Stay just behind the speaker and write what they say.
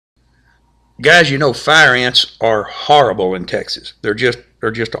Guys, you know fire ants are horrible in Texas. They're just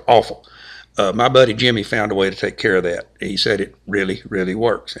awful. My buddy Jimmy found a way to take care of that. He said it really, really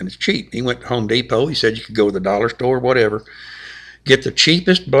works, and it's cheap. He went to Home Depot. He said you could go to the dollar store, whatever, get the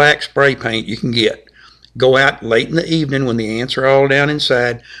cheapest black spray paint you can get. Go out late in the evening when the ants are all down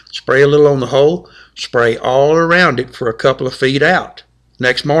inside, spray a little on the hole, spray all around it for a couple of feet out.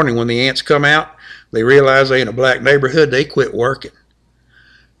 Next morning when the ants come out, they realize they're in a black neighborhood, they quit working.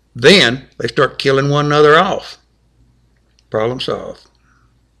 Then they start killing one another off. Problem solved.